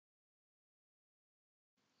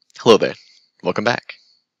Hello there, welcome back.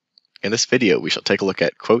 In this video, we shall take a look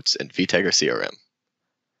at quotes in Vtiger CRM.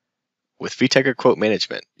 With Vtiger Quote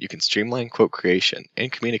Management, you can streamline quote creation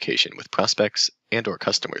and communication with prospects and/or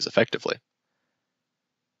customers effectively.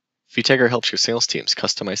 Vtiger helps your sales teams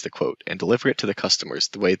customize the quote and deliver it to the customers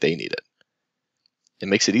the way they need it. It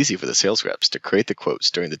makes it easy for the sales reps to create the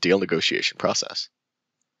quotes during the deal negotiation process.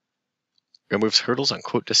 It removes hurdles on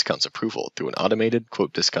quote discounts approval through an automated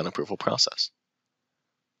quote discount approval process.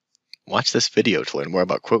 Watch this video to learn more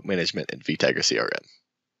about quote management in Vtiger CRM.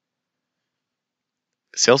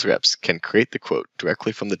 Sales reps can create the quote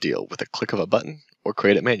directly from the deal with a click of a button or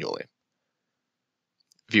create it manually.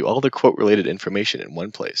 View all the quote-related information in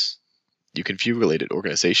one place. You can view related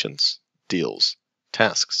organizations, deals,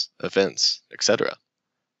 tasks, events, etc.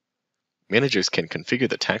 Managers can configure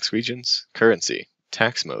the tax regions, currency,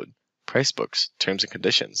 tax mode, price books, terms and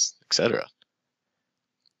conditions, etc.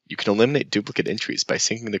 You can eliminate duplicate entries by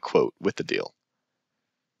syncing the quote with the deal.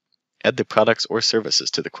 Add the products or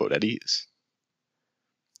services to the quote at ease.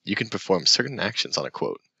 You can perform certain actions on a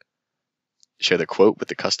quote. Share the quote with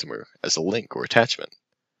the customer as a link or attachment.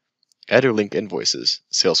 Add or link invoices,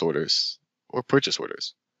 sales orders, or purchase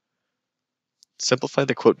orders. Simplify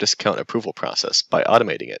the quote discount approval process by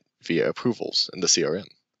automating it via approvals in the CRM.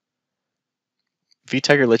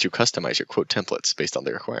 Vtiger lets you customize your quote templates based on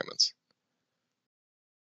their requirements.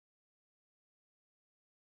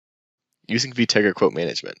 Using Vtiger Quote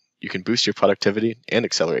Management, you can boost your productivity and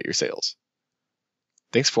accelerate your sales.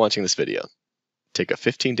 Thanks for watching this video. Take a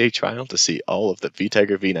 15-day trial to see all of the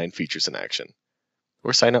Vtiger V9 features in action,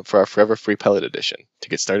 or sign up for our forever free pilot edition to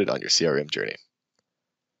get started on your CRM journey.